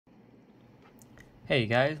Hey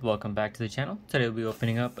guys, welcome back to the channel. Today we'll be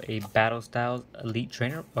opening up a Battle Styles Elite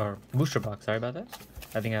Trainer, or Booster Box, sorry about that.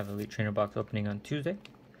 I think I have an Elite Trainer box opening on Tuesday.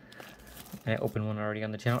 I opened one already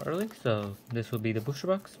on the channel early, so this will be the Booster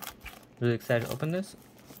Box. Really excited to open this.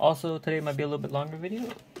 Also, today might be a little bit longer video.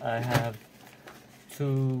 I have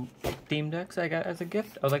two theme decks I got as a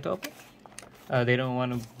gift I would like to open. They don't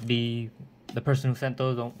want to be, the person who sent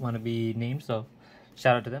those don't want to be named, so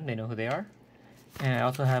shout out to them, they know who they are. And I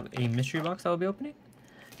also have a mystery box I will be opening,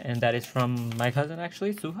 and that is from my cousin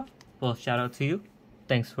actually, Suha. Well, shout out to you.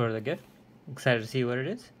 Thanks for the gift. Excited to see what it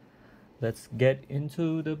is. Let's get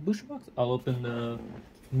into the booster box. I'll open the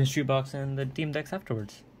mystery box and the theme decks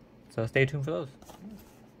afterwards. So stay tuned for those.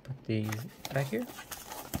 Put these back here.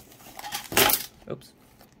 Oops.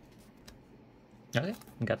 Okay,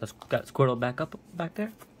 got Squirtle back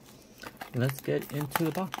there. Let's get into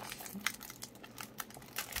the box.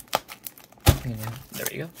 There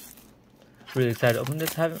we go. Really excited to open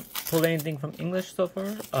this. Haven't pulled anything from English so far.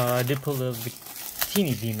 I did pull the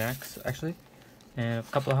Victini VMAX actually, and a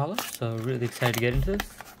couple of holos. So really excited to get into this.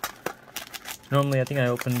 Normally, I think I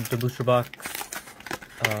open the booster box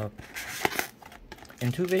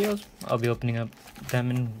in 2 videos. I'll be opening up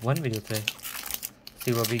them in 1 video today.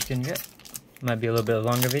 See what we can get. Might be a little bit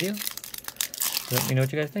longer video. Let me know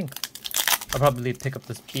what you guys think. I'll probably pick up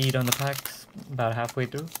the speed on the packs about halfway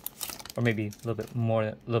through. Or maybe a little bit more,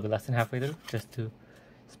 a little bit less than halfway through, just to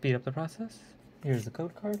speed up the process. Here's the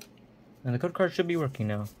code card, and the code card should be working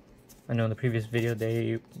now. I know in the previous video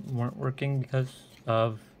they weren't working because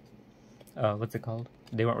of what's it called?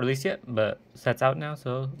 They weren't released yet, but sets out now,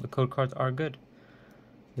 so the code cards are good.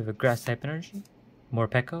 We have a Grass type energy,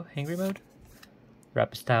 Morpeko Hangry Mode,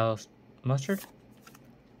 Rapid Styles Mustard,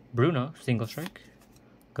 Bruno Single Strike,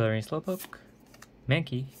 Galarian Slowpoke,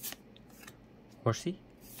 Mankey, Horsey,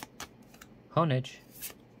 Honedge.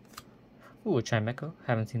 Ooh, a Chimecho.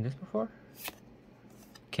 Haven't seen this before.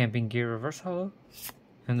 Camping Gear Reverse Holo.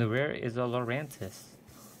 And the rare is a Lurantis.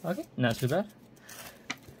 Okay, not too bad.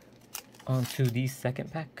 On to the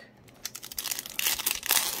second pack.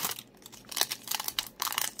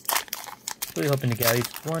 Really hoping to get at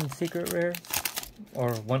least 1 secret rare.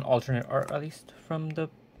 Or 1 alternate art at least from the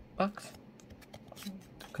box.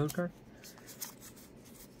 Code card.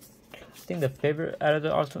 I think the favorite out of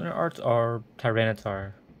the alternate arts are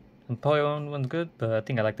Tyranitar. And Empoleon one's good, but I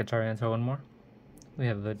think I like the Tyranitar one more. We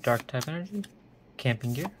have the Dark type energy,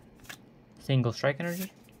 Camping Gear, Single Strike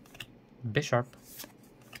energy, Bisharp,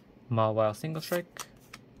 Mawile Single Strike,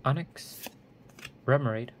 Onix,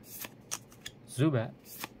 Remoraid, Zubat,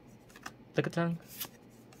 Lickitung,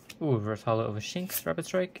 ooh, reverse holo of a Shinx Rapid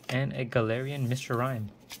Strike, and a Galarian Mr. Rime.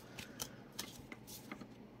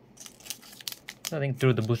 I think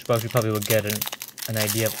through the booster box we probably will get an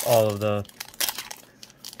idea of all of the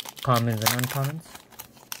commons and uncommons.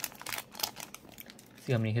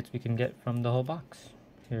 See how many hits we can get from the whole box.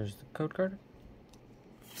 Here's the code card.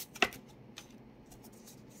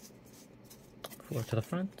 4 to the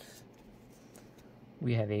front.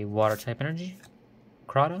 We have a Water type energy,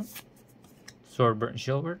 Crawdon, Swordward and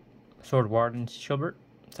Shieldbert.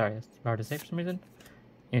 Sorry, that's hard to say for some reason.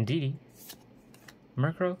 Indeedee,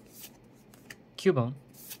 Murkrow, Cubone,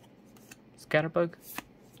 Scatterbug,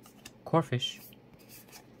 Corphish,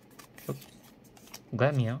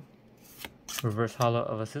 Glameow, reverse holo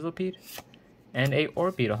of a Sizzlipede, and a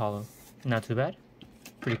Orbeetle holo. Not too bad.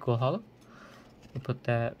 Pretty cool holo. We'll put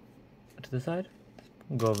that to the side.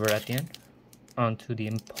 We'll go over at the end. Onto the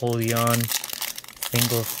Empoleon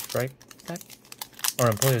Single Strike pack. Or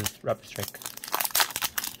Empoleon's Rapid Strike.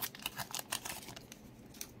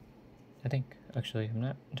 I think. Actually, I'm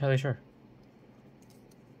not entirely sure.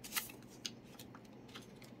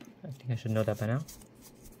 I think I should know that by now.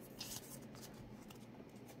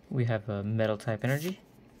 We have a Metal type energy,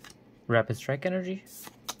 Rapid Strike energy,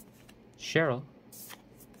 Cheryl,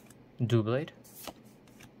 Doublade,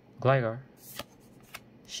 Gligar,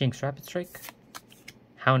 Shinx Rapid Strike,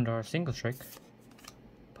 Houndour Single Strike,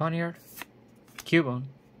 Pawniard, Cubone,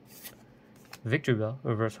 Victreebel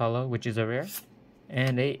Reverse Holo, which is a rare,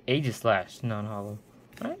 and a Aegislash non-holo.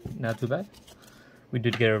 Alright, not too bad. We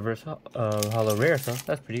did get a reverse holo rare, so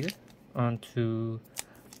that's pretty good. On to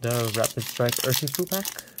the Rapid Strike Urshifu pack.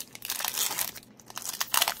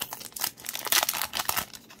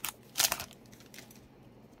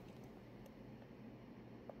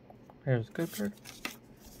 Here's the code card.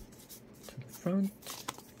 To the front.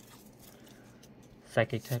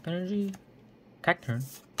 Psychic type energy. Cacturn.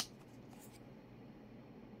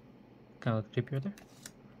 Kind of look creepier there.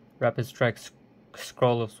 Rapid Strike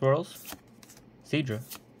Scroll of Swirls. Seadra,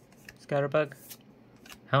 Scatterbug,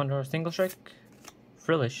 Houndour Single Strike,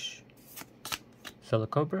 Frillish,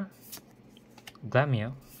 Silicobra,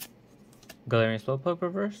 Glameow, Galarian Slowpoke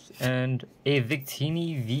Reverse, and a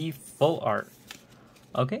Victini V Full Art.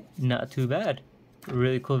 Okay, not too bad.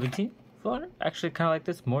 Really cool Victini Full Art. Actually, kind of like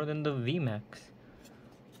this more than the VMAX.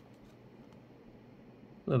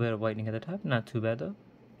 A little bit of whitening at the top, not too bad though.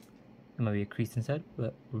 There might be a crease inside,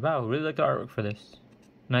 but wow, really like the artwork for this.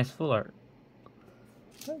 Nice full art.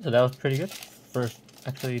 So that was pretty good. First,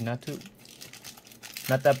 actually, not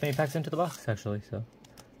that many packs into the box actually. So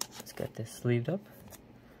let's get this sleeved up,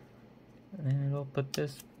 and we'll put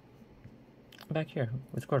this back here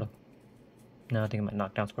with Squirtle. No, I think I might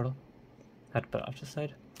knock down Squirtle. I have to put it off to the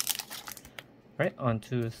side. Alright, on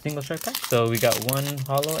to a single strike pack. So we got one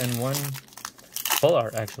holo and one full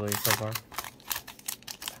art actually so far.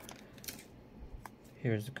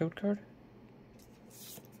 Here's the code card.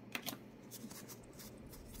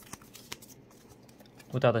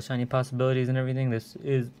 With all the shiny possibilities and everything, this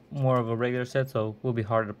is more of a regular set, so will be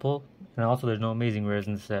harder to pull. And also there's no amazing rares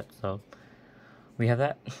in the set, so we have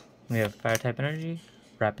that. We have Fire type Energy,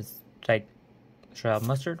 Rapid Strike Shroud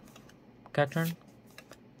Mustard, Cacturn,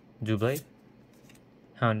 Doublade,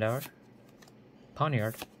 Houndour,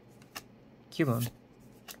 Pawniard, Cubone,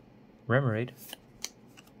 Remoraid,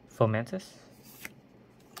 Fomantis,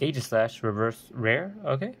 Aegislash Reverse Rare,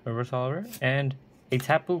 okay, Reverse Holo Rare, and a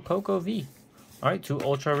Tapu Koko V. Alright, 2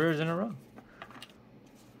 ultra rares in a row.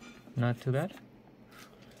 Not too bad.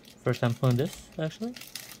 First time pulling this, actually.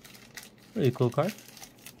 Really cool card.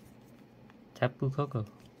 Tapu Koko.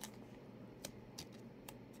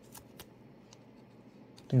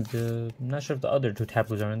 I'm not sure if the other 2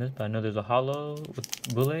 Tapus are in this, but I know there's a holo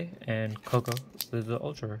with Bule and Koko. There's the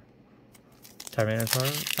ultra rare.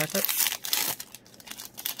 Tyranitar packet.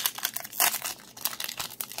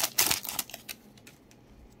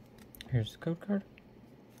 Here's the code card.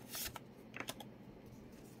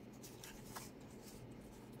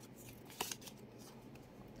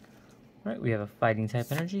 Alright, we have a Fighting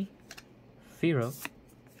type Energy, Fearow,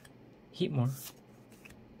 Heatmor,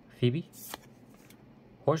 Phoebe,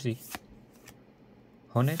 Horsey,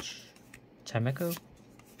 Honedge, Chimecho,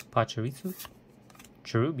 Pachirisu,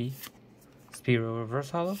 Cherubi, Spearow Reverse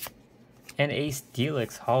Holo, and a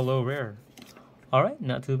Steelix Holo Rare. Alright,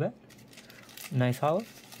 not too bad. Nice holo.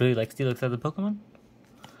 Really like Steelix as a Pokemon.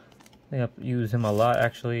 I think I've used him a lot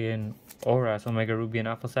actually in ORAS, Omega Ruby and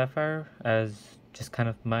Alpha Sapphire, as just kind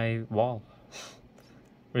of my wall.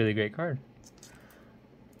 Really great card.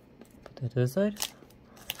 Put that to the side.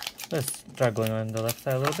 Let's start going on the left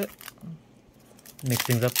side a little bit. Mix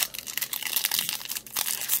things up.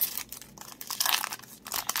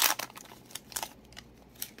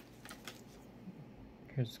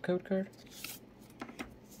 Here's the code card.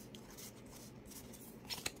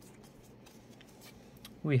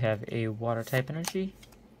 We have a Water type Energy,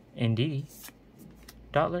 Indeedee,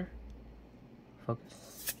 Dottler,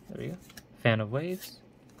 focus, there we go, Fan of Waves,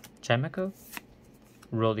 Chimecho,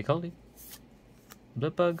 Roly-Poly,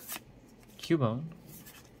 Blipbug, Cubone,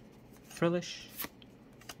 Frillish,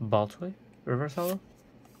 Baltoy, Reverse Holo,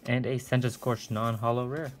 and a Centiskorch non-holo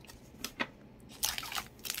rare.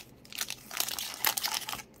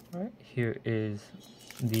 Alright, here is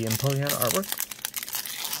the Empoleon artwork.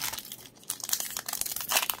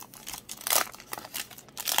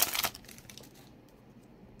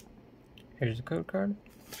 Here's the code card.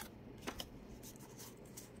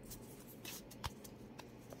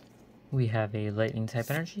 We have a Lightning type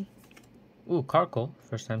Energy. Ooh, Carkol.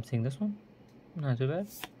 First time seeing this one. Not too bad.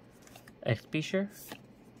 Xpshare,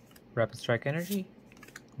 Rapid Strike Energy,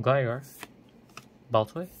 Gligar,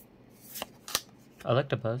 Baltoy,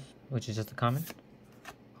 Electabuzz, which is just a common,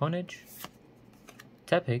 Honedge,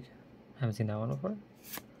 Tepig, haven't seen that one before,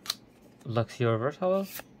 Luxio Reverse Holo,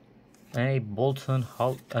 and a Bolton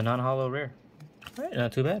a non-holo rare. Alright,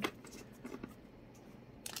 not too bad.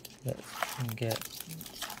 Let's get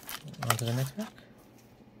on to the next pack.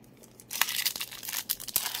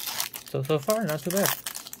 So far, not too bad.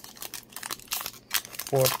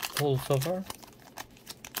 4 pulls so far.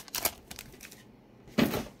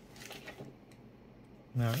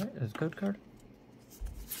 Alright, there's a code card.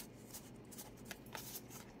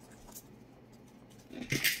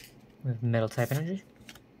 We have Metal type Energy,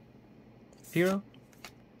 Fearow,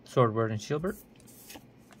 Swordward and Shieldbert,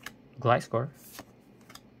 Gliscor,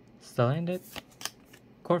 Stellandid,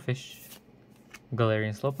 Corphish,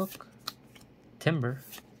 Galarian Slowpoke, Timber,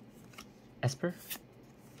 Esper,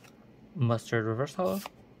 Mustard Reverse Holo,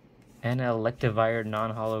 and an Electivire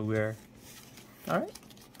non-holo rare. Alright,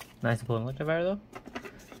 nice to pull an Electivire though.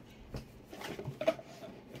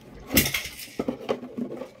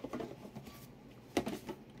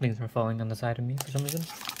 Things are falling on the side of me for some reason.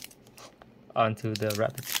 onto the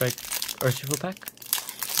Rapid Strike Urshifu pack.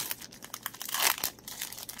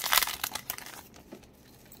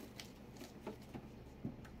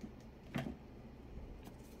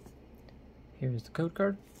 Here's the code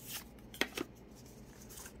card.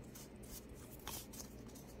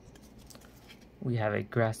 We have a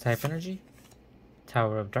Grass type energy,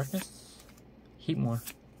 Tower of Darkness, Heatmore,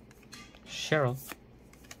 Cheryl,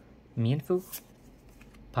 Mienfoo,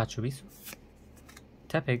 Pachirisu,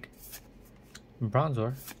 Tepig,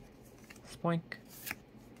 Bronzor, Spoink,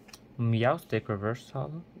 Meowstic Reverse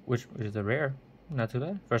Hollow, which is a rare, not too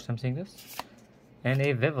bad, first time seeing this, and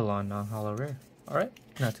a Vivillon non-hollow rare. Alright,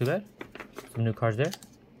 not too bad. Some new cards there.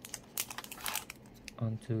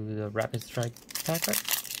 Onto the Rapid Strike pack art.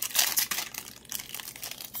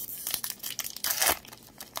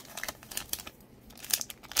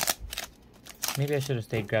 Maybe I should have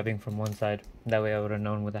stayed grabbing from one side. That way I would have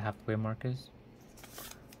known where the halfway mark is.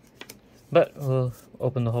 But we'll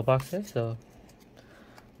open the whole box today, so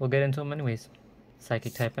we'll get into them anyways.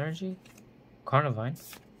 Psychic type energy, Carnivine,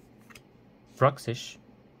 Bruxish,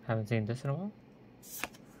 haven't seen this in a while,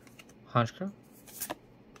 Honchkrow,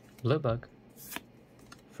 Bluebug,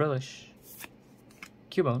 Frillish,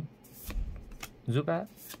 Cubone, Zubat,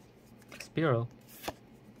 Spearow,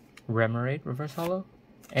 Remoraid Reverse Hollow,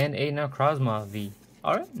 and a Necrozma V.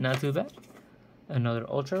 Alright, not too bad. Another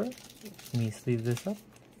Ultra Rare. Let me sleeve this up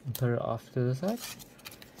and put it off to the side.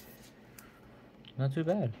 Not too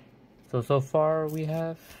bad. So far we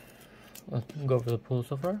have, let's go over the pool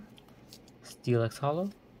so far. Steelix Hollow,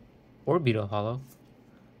 Orbeetle Hollow,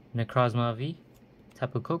 Necrozma V,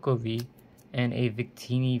 Tapu Koko V, and a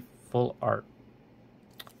Victini Full Art.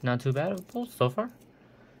 Not too bad of a pull so far.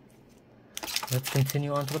 Let's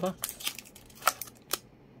continue on to the box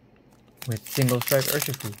with Single Strike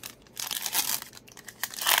Urshifu.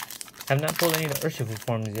 I have not pulled any of the Urshifu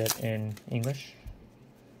forms yet in English.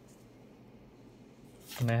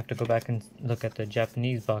 I might have to go back and look at the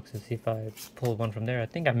Japanese box to see if I pulled one from there. I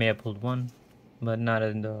think I may have pulled one, but not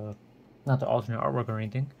the alternate artwork or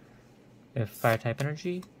anything. We have Fire type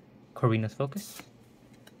energy, Corina's Focus,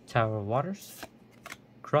 Tower of Waters,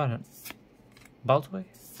 Groudon, Baltoy,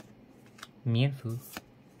 Mienfoo,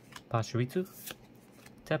 Pachirisu,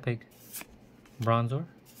 Tepig, Bronzor.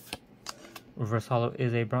 Reverse Hollow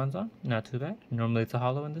is a Bronzor, not too bad. Normally it's a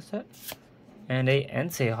Hollow in this set. And a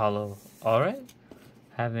Entei Hollow. Alright.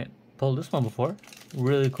 Haven't pulled this one before.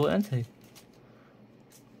 Really cool Entei.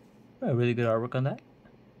 Really good artwork on that.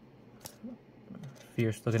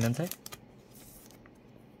 Fierce looking Entei.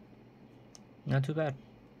 Not too bad.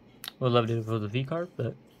 Would love to for the V card,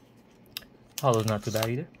 but Hollow's not too bad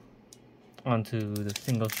either. Onto the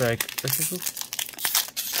Single Strike Urshifu.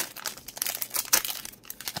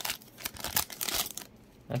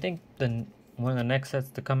 I think one of the next sets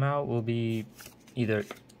to come out will be either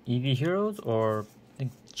Eevee Heroes or I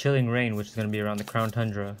think Chilling Reign, which is going to be around the Crown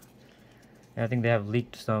Tundra. And I think they have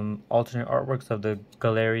leaked some alternate artworks of the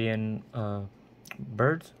Galarian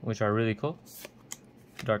birds, which are really cool.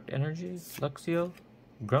 Dark Energy, Luxio,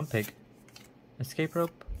 Grumpig, Escape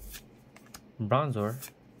Rope, Bronzor,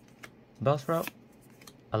 Bellsprout,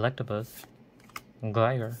 Electabuzz,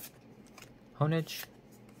 Gligar, Honedge,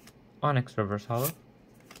 Onix Reverse Hollow,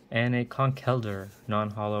 and a Conkeldurr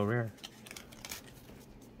non-hollow rare.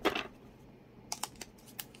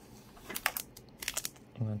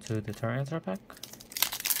 On to the Tyranitar pack.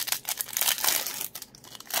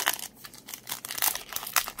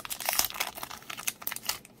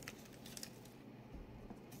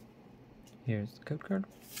 Here's the code card.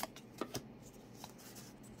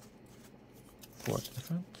 4 to the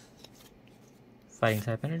front. Fighting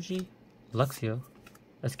type energy, Luxio,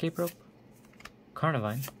 Escape Rope,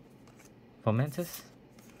 Carnivine, Fomantis,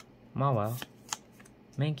 Mawile,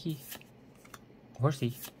 Mankey,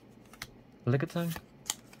 Horsey, Lickitung,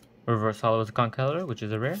 Reverse Hollow is a Conkeldurr, which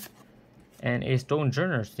is a rare, and a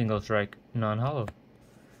Stonejourner Single Strike non-hollow.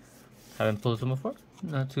 Haven't pulled this one before,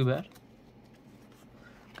 not too bad.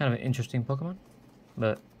 Kind of an interesting Pokemon,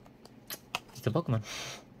 but it's a Pokemon.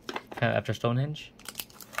 Kind of after Stonehenge.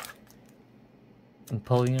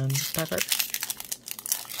 Empoleon type art.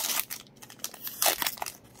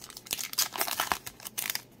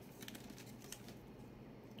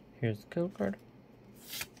 Here's the code card.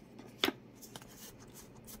 I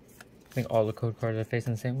think all the code cards are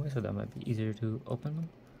facing the same way, so that might be easier to open them.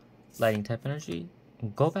 Lighting type energy,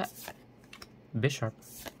 Golbat, Bisharp,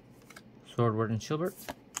 Swordward and Shieldbert,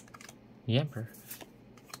 Yamper,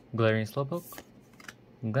 Galarian Slowpoke,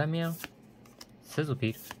 Glameow,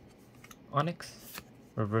 Sizzlipede, Onix,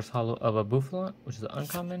 Reverse Hollow of a Bouffalant, which is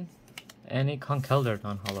uncommon, and a Conkeldurr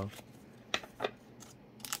non-hollow.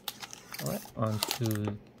 Alright, on to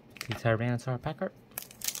the Tyranitar pack art.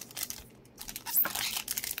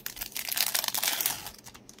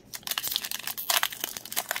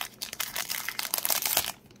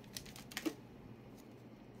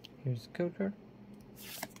 Here's the code card.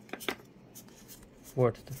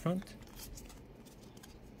 4 to the front.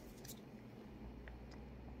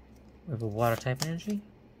 We have a water type energy,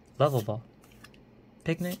 Level Ball,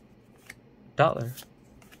 Pignet, Dottler,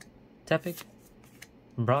 Tepig,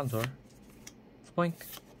 Bronzor, Spoink,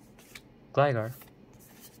 Gligar,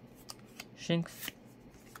 Shinx,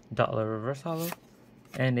 Dottler Reverse Holo,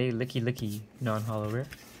 and a Licky non-holo rare.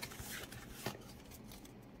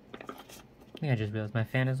 I think I just realized my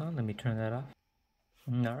fan is on. Let me turn that off.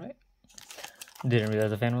 Alright. Didn't realize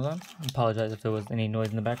the fan was on. I apologize if there was any noise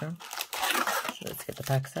in the background. So let's get the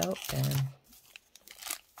packs out and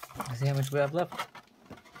see how much we have left.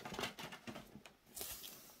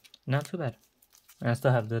 Not too bad. I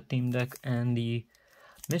still have the theme deck and the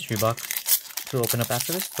mystery box to open up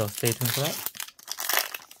after this, so stay tuned for that.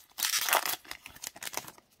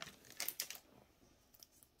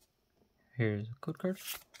 Here's a code card.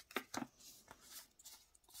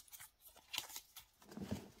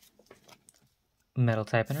 Metal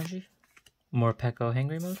type energy, Morpeko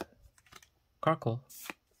Hangry Mode, Carkol,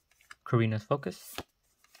 Karina's Focus,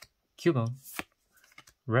 Cubone,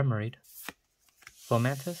 Remoraid,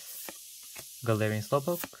 Fomantis, Galarian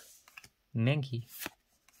Slowpoke, Mankey,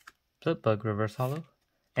 Blipbug Reverse Holo,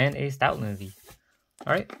 and a Stoutland V.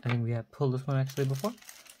 Alright, I think we have pulled this one actually before.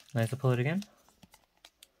 Nice to pull it again.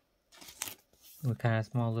 We kind of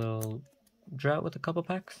small little drought with a couple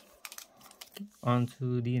packs. On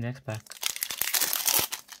to the next pack.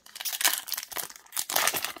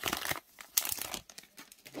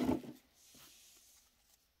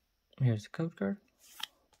 Here's the code card.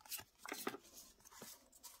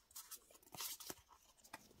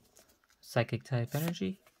 Psychic type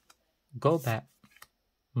energy, Golbat,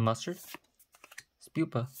 Mustard,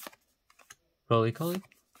 Spupa, Roly-Poly,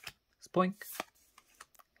 Spoink,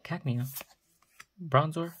 Cacnea,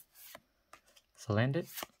 Bronzor, Salandit,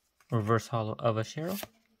 Reverse Holo of a Cheryl,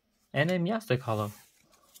 and a Meowstic Holo.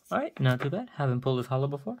 Alright, not too bad. Haven't pulled this holo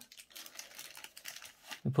before.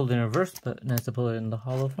 We pulled it in reverse, but nice to pull it in the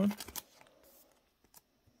holo form.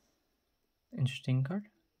 Interesting card.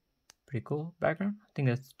 Pretty cool background. I think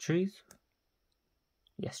that's trees.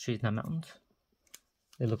 Yes, trees, not mountains.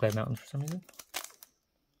 They look like mountains for some reason.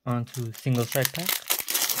 On to single strike pack.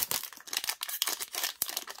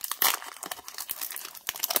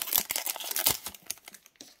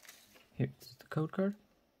 Here's the code card.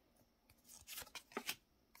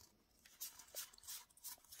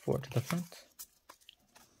 4 to the front.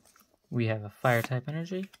 We have a fire type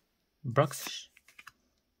energy, Bruxish,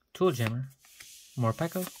 Tool Jammer,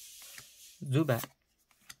 Morpeko, Zubat,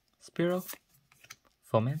 Spearow,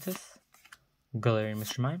 Fomantis, Galarian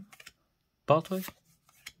Mr. Mime, Baltoy,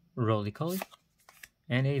 Roly-Poly,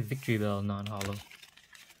 and a Victory Bell non-holo.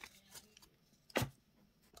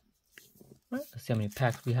 Alright, let's see how many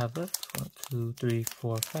packs we have left. 1, 2, 3,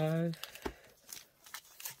 4, 5,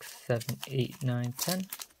 6, 7, 8, 9, 10.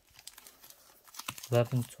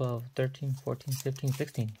 11, 12, 13, 14, 15,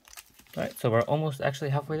 16. Alright, so we're almost actually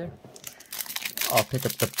halfway there. I'll pick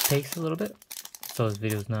up the pace a little bit so this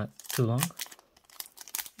video is not too long.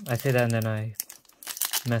 I say that and then I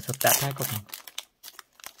mess up that pack opening.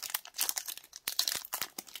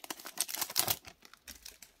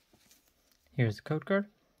 Here's the code card.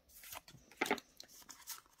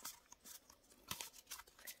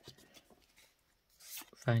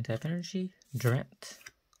 Fine type energy, Durant,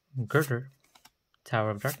 Girder,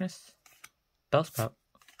 Tower of Darkness, Bellsprout,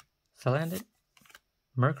 Salandit,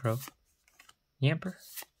 Murkrow, Yamper,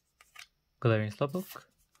 Galarian Slowpoke,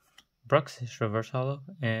 Bruxish Reverse Holo,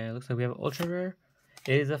 and it looks like we have an ultra rare.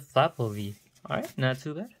 It is a Flapple V. Alright, not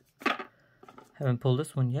too bad. Haven't pulled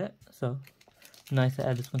this one yet, so nice to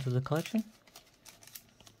add this one to the collection.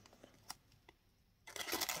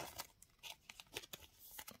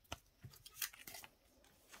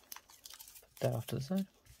 Put that off to the side.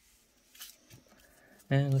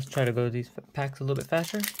 And let's try to go to these packs a little bit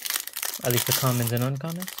faster. At least the commons and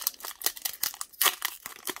uncommons.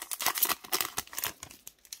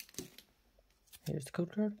 Here's the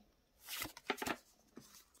code card.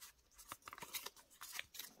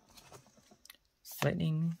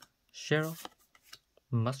 Lightning, Cheryl,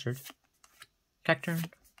 Mustard, Cacturn,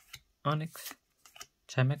 Onix,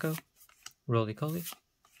 Chimecho, Roly-Poly,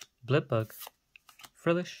 Blipbug,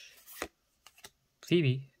 Frillish,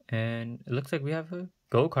 Phoebe, and it looks like we have a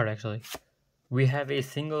gold card actually. We have a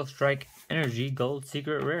single strike energy gold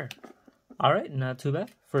secret rare. Alright, not too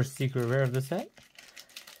bad. First secret rare of the set.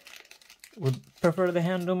 Would prefer the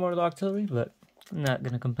hand more the auxiliary, but I'm not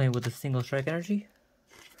gonna complain with the single strike energy.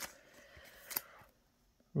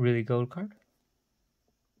 Really gold card.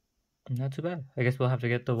 Not too bad. I guess we'll have to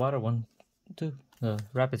get the water one too. The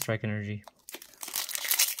rapid strike energy.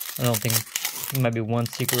 I don't think it might be one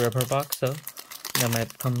secret rare per box, so that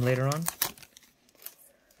might come later on.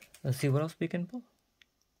 Let's see what else we can pull.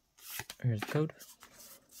 Here's the code.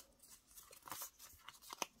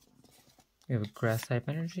 We have a grass type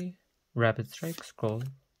energy, rapid strike, scroll,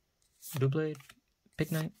 Doublade,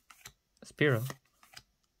 Pignite, Spearow,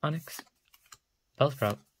 Onyx,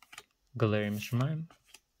 Bellsprout, Galarian Mr. Mime,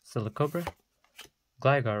 Silicobra,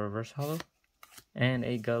 Gligar reverse holo, and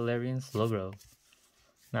a Galarian Slowbro.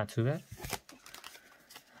 Not too bad.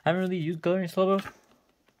 I haven't really used Galarian Slowbro,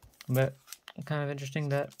 but kind of interesting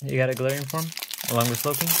that you got a Galarian form along with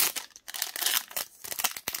Slowking.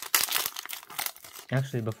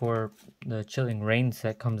 Actually, before the Chilling Rain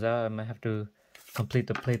set comes out, I might have to complete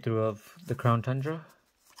the playthrough of the Crown Tundra.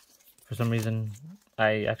 For some reason,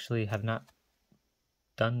 I actually have not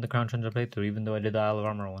done the Crown Tundra playthrough, even though I did the Isle of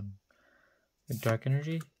Armor one. With Dark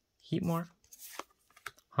Energy, Heatmore,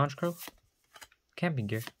 Honchkrow, Camping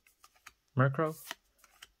Gear, Murkrow,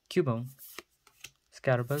 Cubone,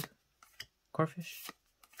 Scatterbug, Corphish,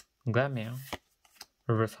 Glameow,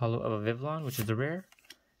 reverse holo of a Vivillon, which is a rare,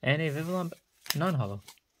 and a Vivillon non-holo.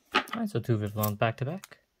 Alright, so 2 Vivillons back to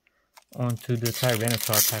back. On to the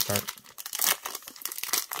Tyranitar pack art.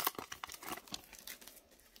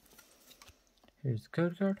 Here's the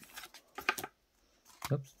code card.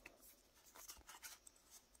 Oops.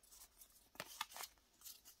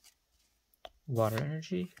 Water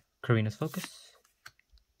Energy, Karina's Focus,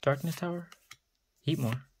 Darkness Tower,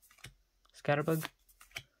 Heatmore, Scatterbug,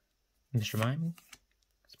 Mr. Mime,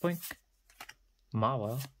 Spoink,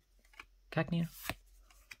 Mawile, Cacnea,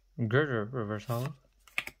 Girder reverse holo,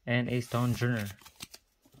 and a Stonjourner.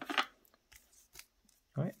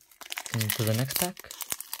 Alright, into the next pack.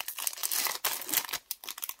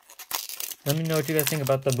 Let me know what you guys think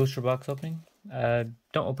about the booster box opening. Don't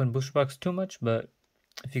open booster box too much, but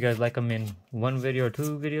if you guys like them in 1 video or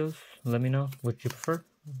 2 videos, let me know what you prefer.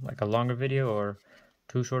 Like a longer video or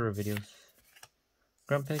 2 shorter videos.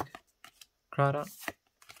 Grumpig, Crawdon,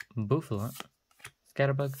 Bouffalant,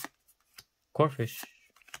 Scatterbug, Corphish,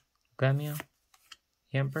 Glameow,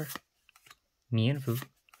 Yamper, Mienfoo,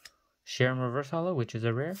 Sharon reverse holo, which is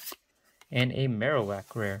a rare, and a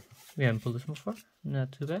Marowak rare. We haven't pulled this one before,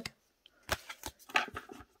 not too bad.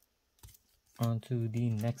 On to the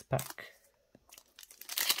next pack.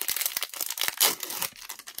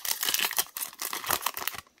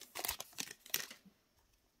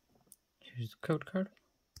 Here's the code card.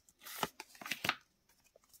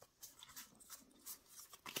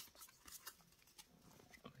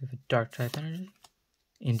 We have a Dark type energy,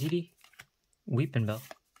 Indeedee, Weepinbell,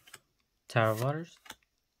 Tower of Waters,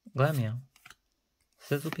 Glameow,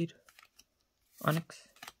 Sizzlipede, Onyx,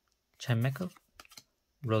 Chimecho,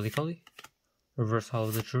 Roly-Poly, reverse holo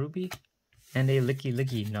of the Cherubi, and a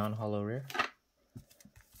Licky non-holo rare.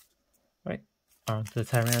 Right, on to the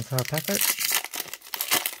Tyranitar pack art.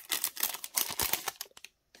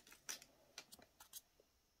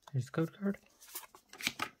 Here's the code card.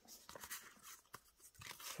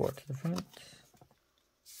 4 to the front.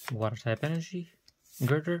 Water type energy,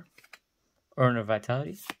 Girder, Urn of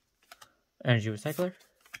Vitality, Energy Recycler,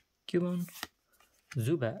 Cubone,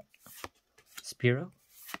 Zubat, Spearow,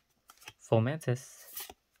 Fomantis,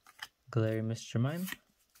 Galarian Mr. Mime,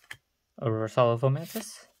 a reverse holo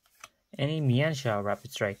Fomantis, and a Mienshao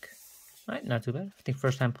Rapid Strike. Alright, not too bad. I think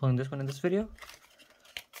first time pulling this one in this video.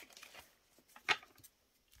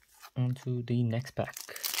 On to the next pack.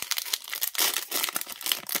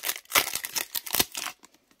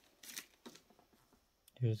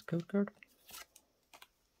 Here's the code card.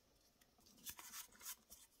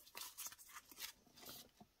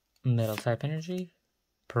 Metal type energy,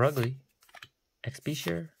 Purugly,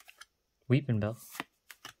 Expedition, Weepinbell,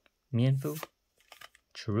 Mienfoo,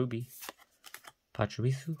 Cherubi,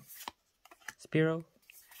 Pachirisu, Spearow,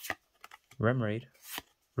 Remoraid,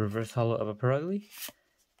 reverse holo of a Purugly,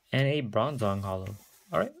 and a Bronzong holo.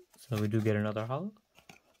 Alright, so we do get another holo.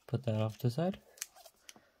 Put that off to the side.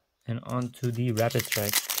 And on to the Rapid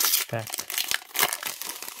Strike pack.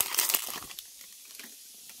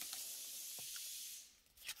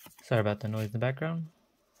 Sorry about the noise in the background.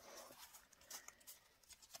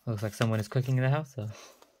 Looks like someone is cooking in the house, so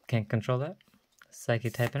can't control that.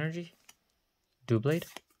 Psychic type energy, Doublade,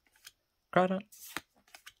 Crawdon,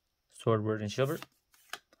 Swordward and Shieldbert,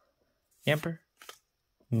 Yamper,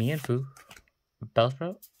 Mienfoo,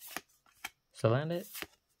 Bellsprout, Salandit,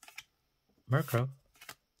 Murkrow,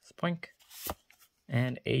 Spoink,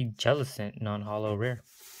 and a Jellicent non-holo rare.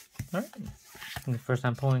 Alright, first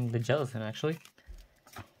time pulling the Jellicent actually.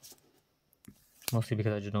 Mostly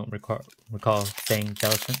because I just don't recall saying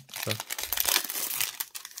Jellicent. So.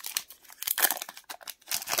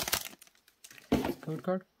 Code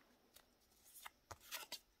card.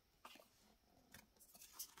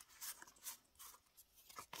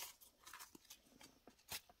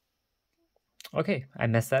 Okay, I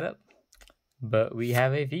messed that up. But we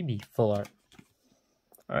have a VB full art.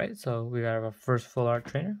 Alright, so we got our first full art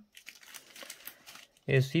trainer.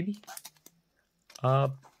 Is Phoebe.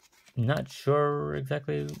 Not sure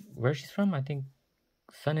exactly where she's from. I think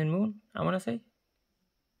Sun and Moon, I want to say.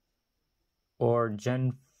 Or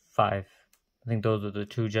Gen 5. I think those are the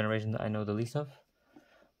two generations I know the least of.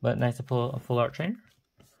 But nice to pull a full art trainer.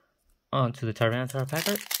 On to the Tyranitar pack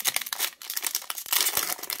art.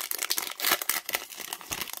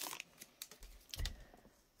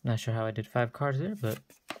 Not sure how I did 5 cards there, but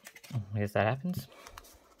I guess that happens.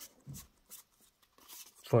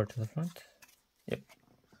 4 to the front. Yep.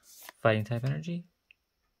 Fighting type energy.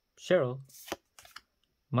 Cheryl.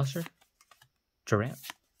 Mustard. Durant.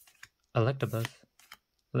 Electabuzz.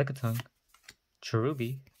 Lickitung.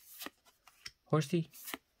 Cherubi. Horsey.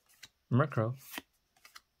 Murkrow.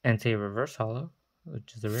 Entei reverse holo,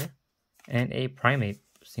 which is a rare. And a Primate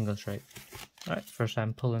single stripe. Alright, first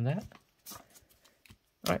time pulling that.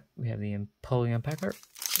 Alright, we have the Empoleon pack art.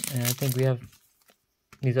 And I think we have,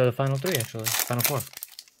 these are the final 3 actually, final 4.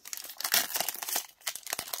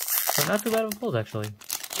 So not too bad of a pulls actually.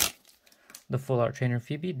 The full art trainer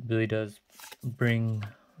Phoebe really does bring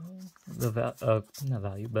the not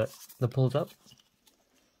value, but the pulls up.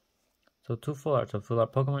 So 2 full art, so full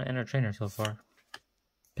art Pokemon and a trainer so far.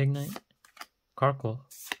 Pignite, Carkle,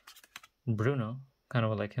 Bruno, kind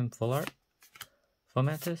of like him, full art.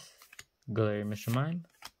 Fomantis, Galarian Mr. Mime,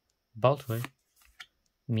 Baltoy,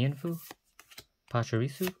 Mienfoo,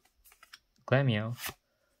 Pachirisu, Glameow,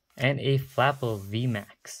 and a Flapple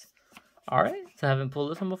VMAX. Alright, so I haven't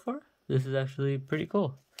pulled this one before. This is actually pretty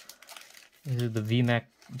cool. This is the VMAX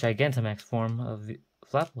Gigantamax form of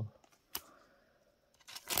Flapple.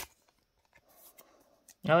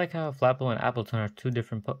 I like how Flapple and Appleton are 2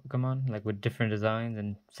 different Pokemon, like with different designs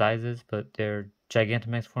and sizes, but their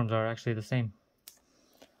Gigantamax forms are actually the same.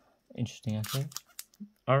 Interesting, actually.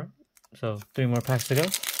 Alright, so 3 more packs to go.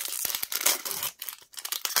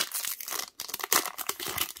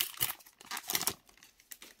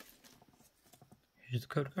 Here's the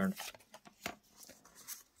code card.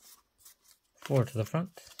 4 to the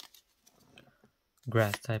front.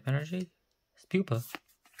 Grass type energy. Spupa.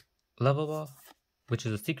 Level Ball, which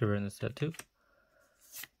is a secret rare in this set too.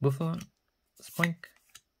 Buffalon. Spoink.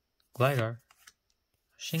 Gligar.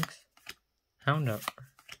 Shinx. Houndour.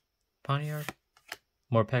 Ponyard.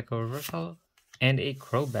 Morpeko reverse holo. And a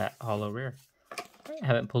Crobat holo rare. I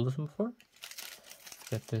haven't pulled this one before.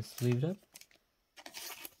 Get this sleeved up.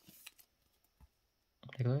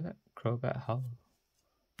 Take a look at that. Crobat holo.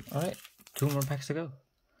 Alright, 2 more packs to go.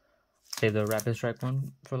 Save the rapid strike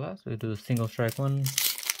one for last. We'll do the single strike one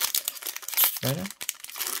right now.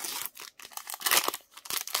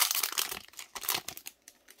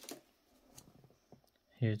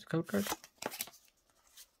 Here's the code card.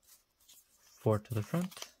 4 to the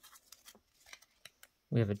front.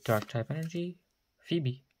 We have a dark type energy.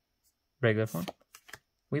 Phoebe. Regular form.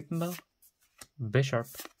 Weepinbell.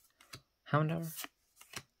 Bisharp. Houndour.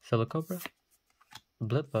 Silicobra.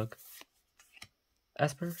 Blipbug.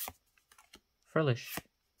 Esper. Furlish.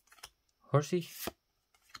 Horsey.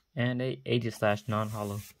 And a Aegislash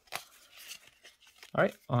non-holo.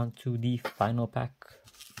 Alright, on to the final pack.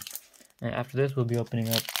 And after this, we'll be opening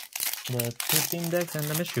up the 2 Steam decks and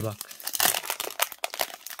the mystery box.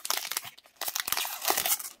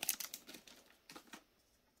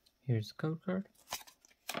 Here's the code card.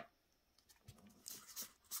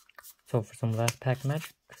 So for some last pack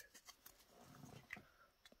magic,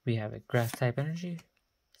 we have a grass type energy,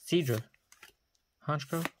 Seadra,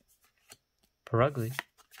 Honchkrow, Purugly,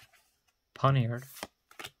 Ponyard,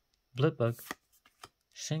 Blipbug,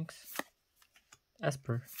 Shinx,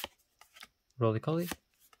 Esper, Roly-Poly,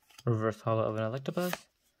 reverse holo of an Electabuzz,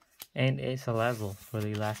 and a Salazzle for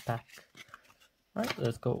the last pack. Alright,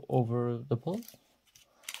 let's go over the pulls.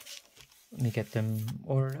 Let me get them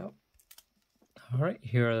ordered out. Alright,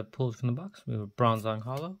 here are the pulls from the box. We have Bronzong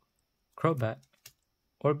holo, Crobat,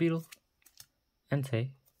 Orbeetle,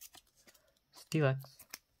 Entei, Steelix,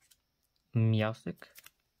 Meowstic,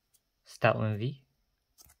 Stoutland V,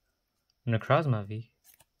 Necrozma V,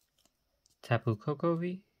 Tapu Koko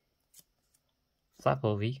V,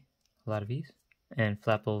 Flapple V, a lot of V's, and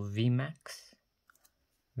Flapple V Max,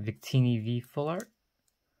 Victini V Full Art,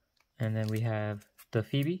 And then we have the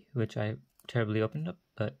Phoebe, which I terribly opened up,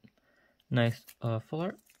 but nice full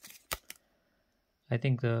art. I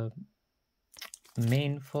think the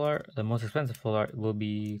main full art, the most expensive full art, will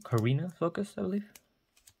be Karina Focus, I believe.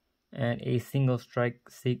 And a single strike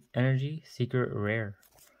energy secret rare.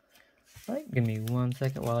 Alright, give me 1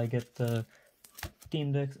 second while I get the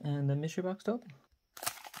Steam Decks and the mystery box to open.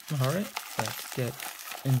 Alright, let's get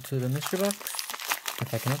into the mystery box,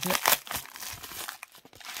 if I can open it.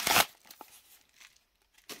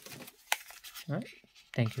 Alright,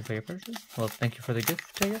 thank you for your purchase. Well, thank you for the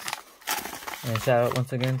gift, I guess. And shout out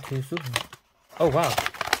once again to Suha. Oh, wow.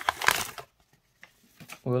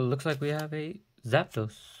 Well, it looks like we have a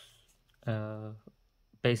Zapdos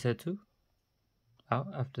base set 2. Wow,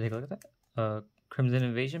 I have to take a look at that. Crimson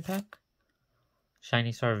Invasion pack.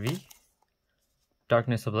 Shiny Star V.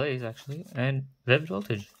 Darkness Ablaze, actually. And Vivid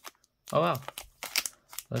Voltage. Oh, wow.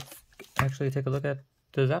 Let's actually take a look at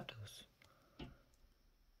the Zapdos.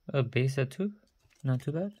 Base set 2. Not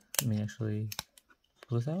too bad. Let me actually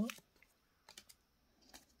pull this out.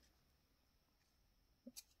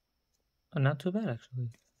 Not too bad, actually.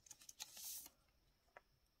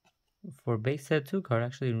 For base set 2 card,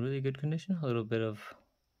 actually in really good condition. A little bit of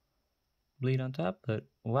bleed on top, but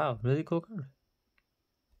wow, really cool card.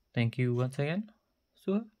 Thank you once again,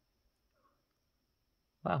 Suha.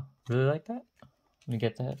 Wow, really like that. Let me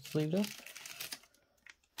get that sleeved up.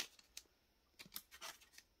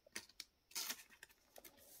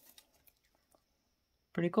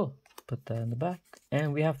 Pretty cool. Put that in the back.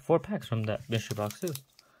 And we have 4 packs from that mystery box too.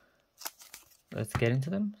 Let's get into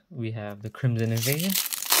them. We have the Crimson Invasion.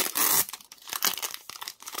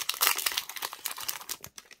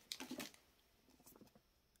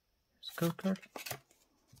 Code card.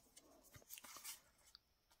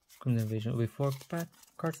 Crimson Invasion will be 4 pack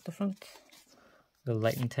cards at the front. The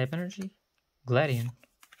Lightning type energy. Gladion.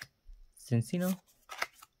 Cincino.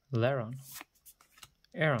 Laron.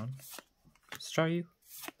 Aeron. Staryu.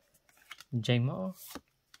 Jangmo.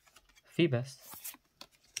 Phoebus.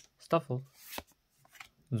 Stuffle.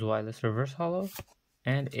 Zweilous Reverse Hollow.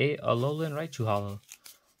 And a Alolan Raichu Hollow.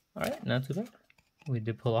 Alright, not too bad. We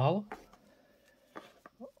did pull a hollow.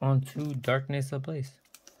 On to Darkness Ablaze.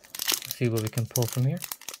 Let's see what we can pull from here.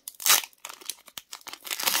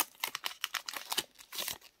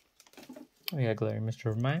 We got Galarian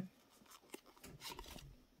Mr. Mime.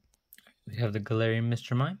 We have the Galarian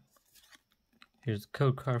Mr. Mime. Here's the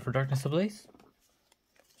code card for Darkness Ablaze.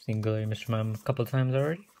 Seen Galarian Mr. Mime a couple of times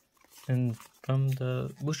already. And from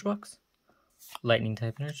the booster box. Lightning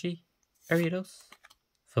type energy. Ariados.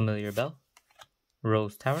 Familiar Bell.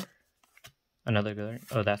 Rose Tower. Another Galarian.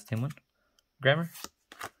 Oh, that's the same one. Grammar.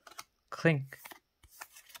 Clink.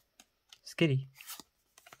 Skitty.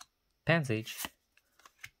 Pansage.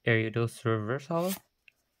 Ariados Reverse Hollow.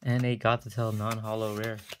 And a Gothitelle non-hollow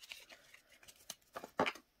rare.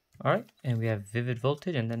 Alright, and we have Vivid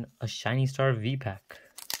Voltage and then a Shiny Star V pack.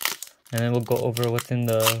 And then we'll go over what's in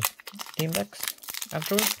the Steam Decks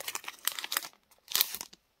afterwards.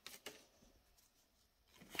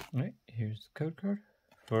 Alright, here's the code card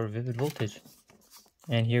for Vivid Voltage.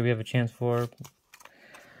 And here we have a chance for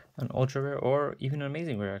an Ultra Rare or even an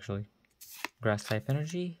Amazing Rare, actually. Grass type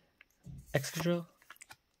energy, Excadrill,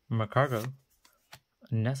 Magcargo,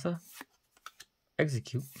 Nessa,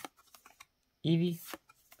 Execute, Eevee,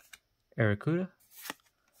 Arrokuda,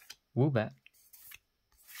 Woobat,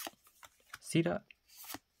 Seedot,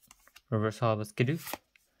 Reverse Hollow Skidoof,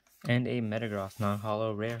 and a Metagross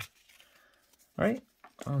non-hollow rare. Alright,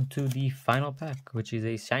 on to the final pack, which is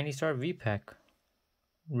a Shiny Star V pack.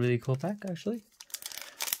 Really cool pack, actually.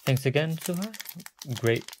 Thanks again, Suha.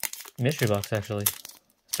 Great mystery box, actually.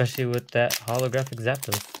 Especially with that holographic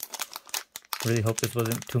Zapdos. Really hope this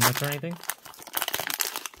wasn't too much or anything.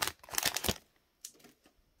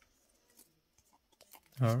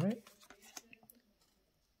 Alright.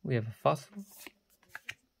 We have a Fossil,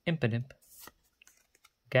 Impidimp,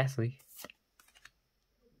 Ghastly,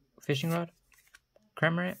 Fishing Rod,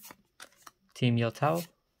 Cramorant, Team Yell Towel,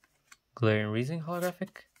 Galarian Reasoning holographic,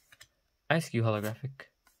 Ice-Cube holographic,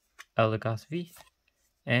 Eldegoss V,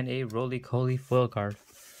 and a Roly-Coly foil card.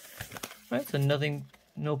 Alright, so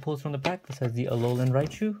no pulls from the pack besides the Alolan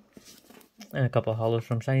Raichu, and a couple hollows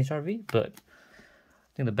from Shiny Star V, but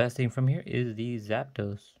I think the best thing from here is the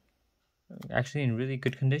Zapdos. Actually in really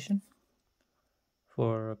good condition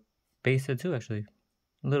for base set 2, actually.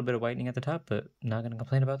 A little bit of whitening at the top, but not going to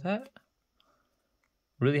complain about that.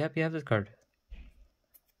 Really happy I have this card.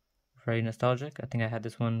 Very nostalgic. I think I had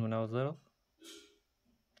this one when I was little.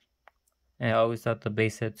 And I always thought the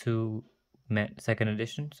base set 2 meant second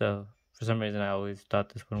edition, so for some reason I always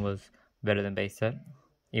thought this one was better than base set.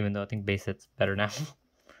 even though I think base set's better now.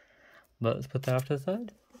 But let's put that off to the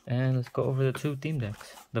side, and let's go over the 2 theme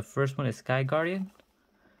decks. The first one is Sky Guardian.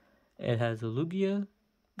 It has a Lugia,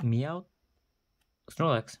 Meowth,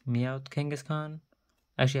 Snorlax, Meowth, Kangaskhan.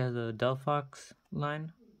 Actually has a Delphox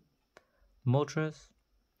line, Moltres,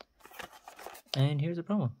 and here's a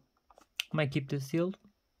promo. Might keep this sealed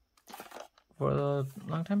for a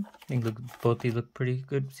long time. I think both these look pretty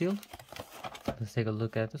good sealed. Let's take a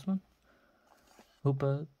look at this one.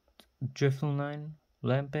 Hoopa, Drifloon,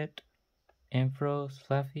 Lampet, Ampharos,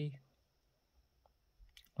 Flaffy.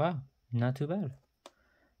 Wow, not too bad.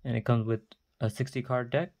 And it comes with a 60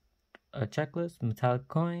 card deck, a checklist, metallic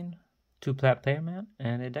coin, 2 plat player mat,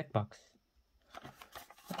 and a deck box.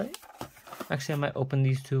 Alright. Actually, I might open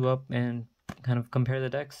these 2 up and kind of compare the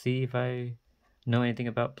decks, see if I know anything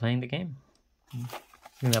about playing the game. I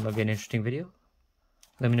think that might be an interesting video.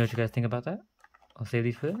 Let me know what you guys think about that. I'll save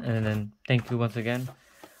these for it. And then thank you once again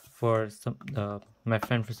for my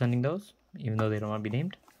friend for sending those, even though they don't want to be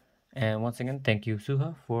named. And once again, thank you,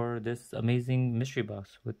 Suha, for this amazing mystery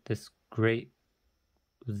box with this great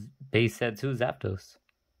base set 2 Zapdos.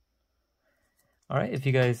 Alright, if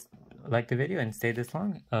you guys liked the video and stayed this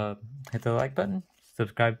long, hit the like button,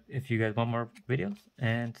 subscribe if you guys want more videos,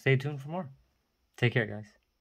 and stay tuned for more. Take care, guys.